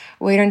to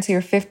wait until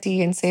you're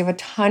 50 and save a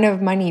ton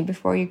of money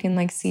before you can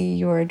like see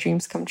your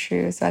dreams come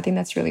true. So I think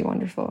that's really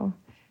wonderful.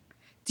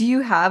 Do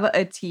you have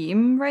a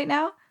team right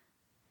now?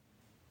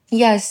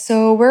 Yes,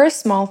 so we're a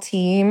small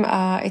team.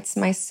 It's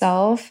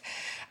myself,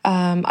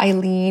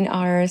 Eileen,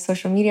 our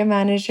social media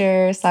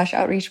manager /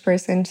 outreach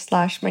person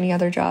 / many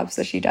other jobs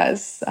that she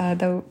does.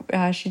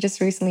 She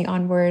just recently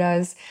onboarded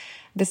us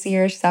this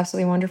year. She's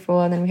absolutely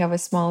wonderful. And then we have a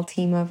small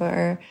team of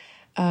our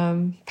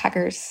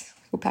packers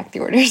who pack the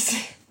orders.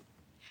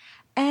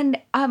 And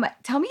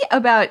tell me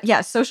about,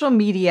 social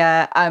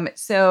media.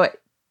 So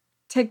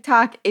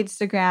TikTok,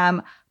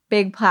 Instagram,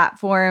 big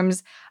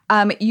platforms.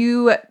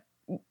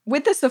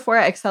 With the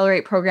Sephora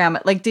Accelerate program,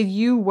 like, did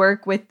you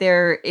work with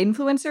their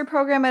influencer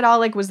program at all?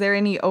 Like, was there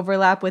any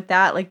overlap with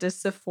that? Like, does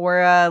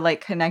Sephora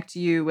like connect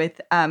you with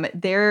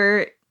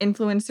their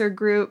influencer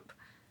group?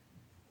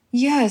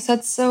 Yes,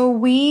 so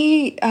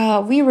we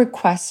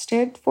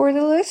requested for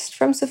the list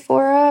from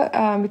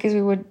Sephora because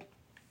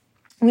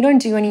we don't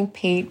do any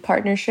paid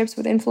partnerships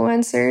with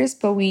influencers,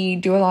 but we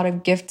do a lot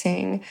of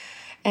gifting.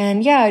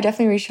 And yeah, I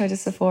definitely reached out to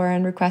Sephora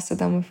and requested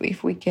them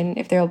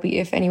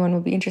if anyone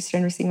will be interested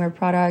in receiving our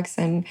products.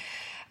 And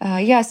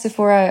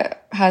Sephora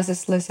has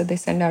this list that they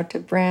send out to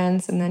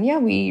brands. And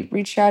then we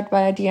reached out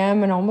via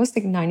DM, and almost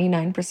like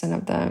 99%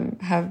 of them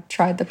have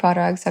tried the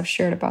products, have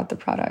shared about the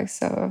products.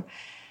 So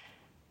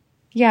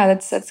yeah,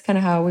 that's kind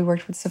of how we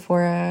worked with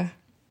Sephora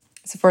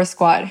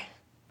Squad.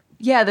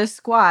 Yeah, the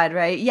squad,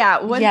 right?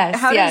 Yeah.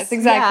 Yes,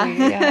 exactly.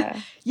 Yeah.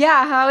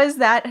 Yeah. How has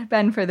that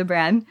been for the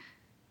brand?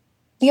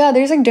 Yeah,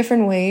 there's like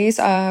different ways.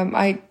 There's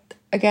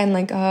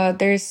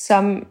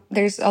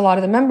a lot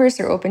of the members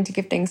are open to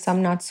gifting,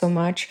 some not so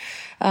much.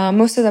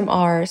 Most of them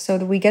are. So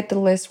we get the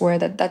list where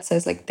that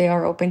says like they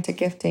are open to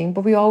gifting,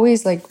 but we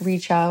always like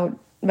reach out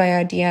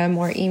via DM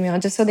or email,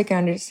 just so they can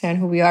understand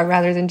who we are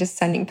rather than just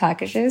sending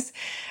packages.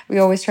 We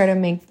always try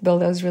to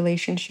build those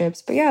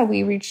relationships. But yeah,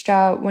 we reached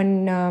out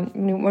when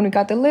we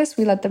got the list.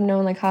 We let them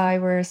know like, hi,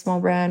 we're a small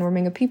brand, we're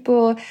Mango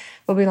People.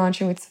 We'll be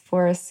launching with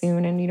Sephora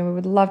soon, and we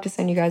would love to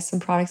send you guys some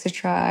products to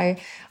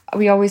try.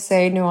 We always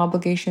say no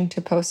obligation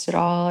to post at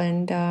all,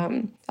 and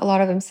a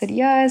lot of them said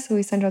yes.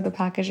 We sent out the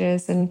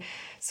packages, and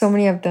so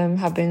many of them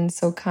have been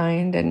so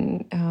kind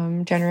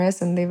and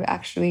generous, and they've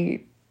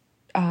actually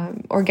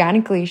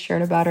organically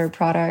shared about our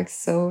products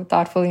so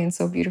thoughtfully and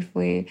so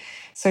beautifully.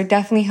 So it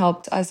definitely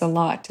helped us a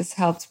lot to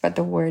help spread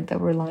the word that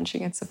we're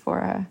launching at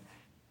Sephora.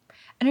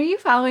 And are you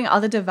following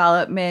all the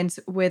developments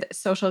with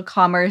social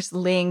commerce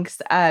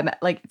links,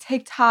 like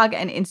TikTok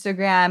and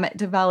Instagram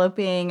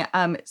developing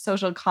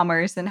social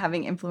commerce and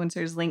having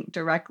influencers link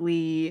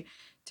directly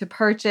to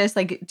purchase?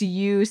 Like, do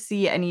you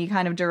see any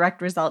kind of direct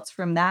results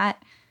from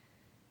that?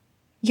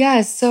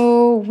 Yeah,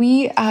 so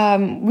we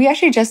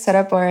actually just set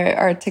up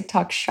our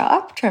TikTok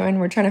shop, and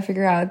we're trying to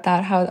figure out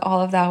how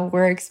all of that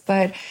works.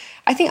 But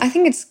I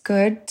think it's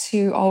good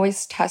to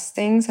always test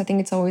things. I think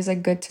it's always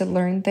like good to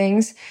learn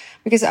things,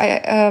 because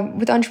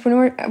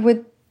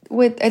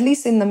with at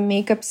least in the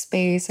makeup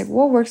space, like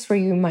what works for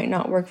you might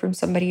not work for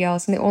somebody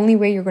else, and the only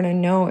way you're going to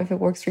know if it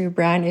works for your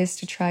brand is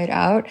to try it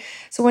out.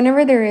 So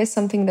whenever there is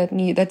something that's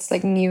new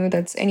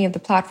that's any of the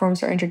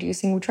platforms are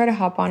introducing, we try to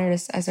hop on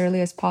it as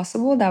early as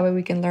possible. That way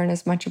we can learn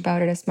as much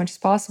about it as much as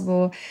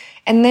possible,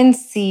 and then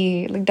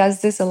see, like,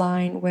 does this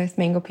align with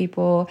Mango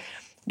People?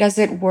 Does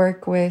it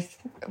work with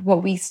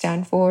what we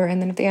stand for?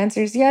 And then if the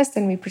answer is yes,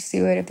 then we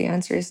pursue it. If the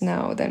answer is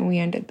no, then we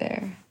end it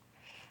there.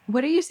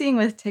 What are you seeing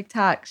with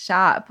TikTok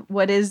Shop?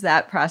 What is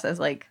that process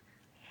like?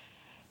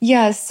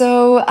 Yeah,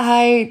 so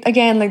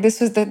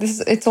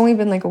it's only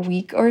been like a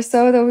week or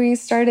so that we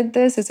started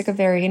this. It's like a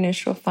very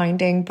initial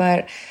finding,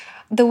 but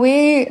the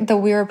way that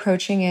we're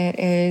approaching it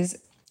is,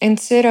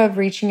 instead of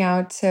reaching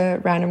out to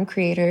random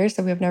creators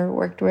that we have never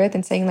worked with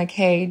and saying like,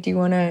 hey, do you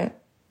want to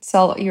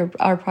sell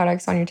our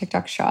products on your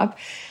TikTok shop?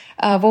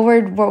 What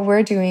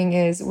we're doing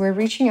is we're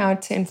reaching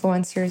out to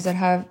influencers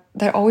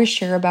that always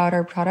share about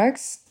our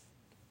products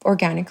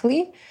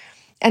organically,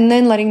 and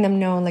then letting them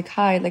know like,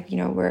 hi, like,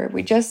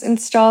 we just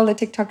installed the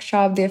TikTok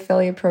shop, the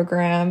affiliate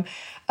program.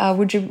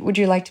 Would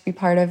you like to be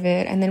part of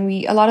it? And then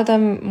a lot of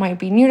them might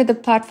be new to the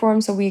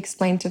platform, so we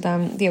explain to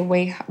them the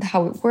way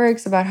how it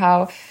works, about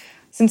how,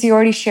 since you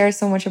already share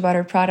so much about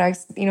our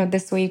products,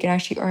 this way you can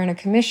actually earn a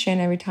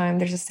commission every time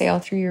there's a sale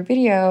through your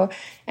video.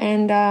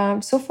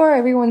 And so far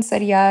everyone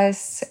said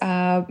yes.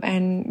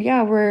 And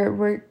yeah,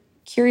 we're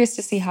curious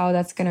to see how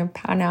that's going to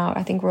pan out.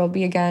 I think we'll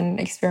be again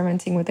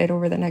experimenting with it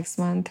over the next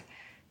month.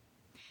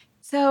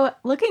 So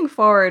looking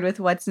forward with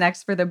what's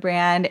next for the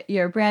brand,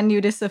 you're brand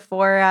new to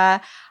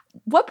Sephora.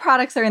 What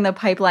products are in the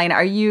pipeline?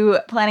 Are you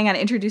planning on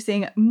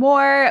introducing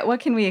more? What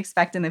can we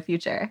expect in the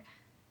future?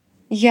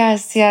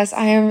 Yes.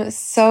 I am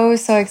so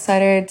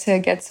excited to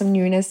get some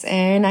newness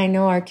in. I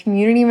know our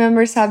community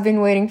members have been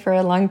waiting for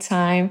a long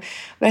time,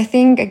 but I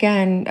think,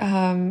 again,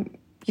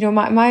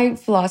 my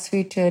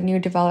philosophy to new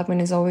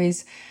development is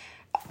always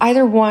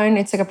either one,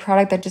 it's like a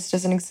product that just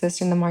doesn't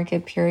exist in the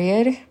market,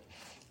 period.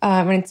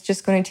 And it's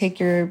just going to take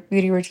your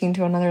beauty routine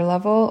to another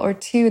level. Or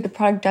two, the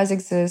product does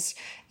exist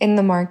in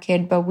the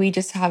market, but we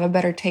just have a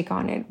better take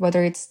on it,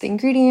 whether it's the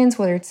ingredients,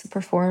 whether it's the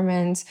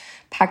performance,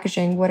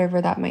 packaging,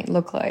 whatever that might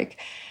look like.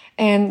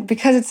 And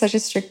because it's such a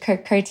strict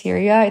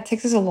criteria, it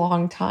takes us a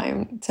long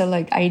time to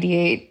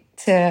ideate,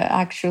 to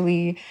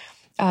actually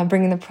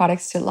bringing the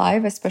products to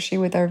life, especially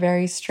with our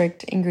very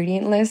strict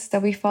ingredient list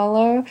that we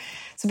follow.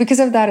 So because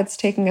of that, it's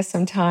taking us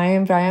some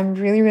time, but I am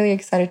really, really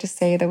excited to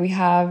say that we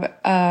have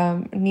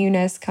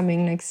newness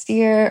coming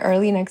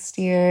early next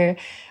year,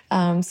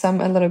 some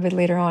a little bit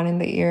later on in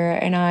the year.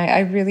 And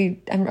I'm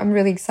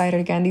really excited.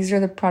 Again, these are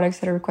the products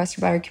that are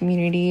requested by our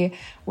community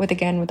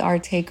with our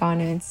take on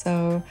it.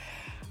 So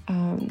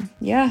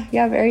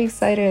very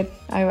excited.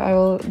 I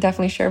will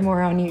definitely share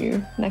more on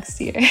you next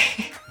year.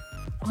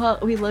 Well,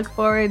 we look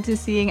forward to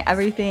seeing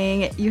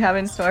everything you have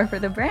in store for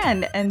the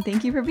brand. And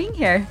thank you for being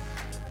here.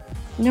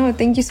 No,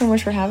 thank you so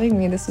much for having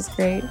me. This was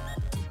great.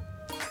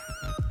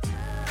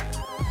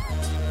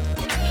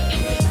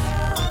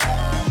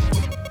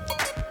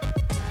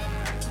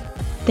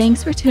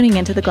 Thanks for tuning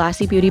into the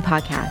Glossy Beauty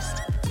podcast.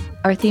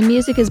 Our theme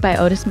music is by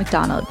Otis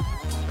McDonald.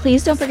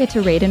 Please don't forget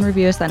to rate and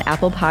review us on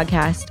Apple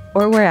Podcast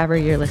or wherever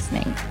you're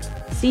listening.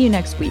 See you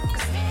next week.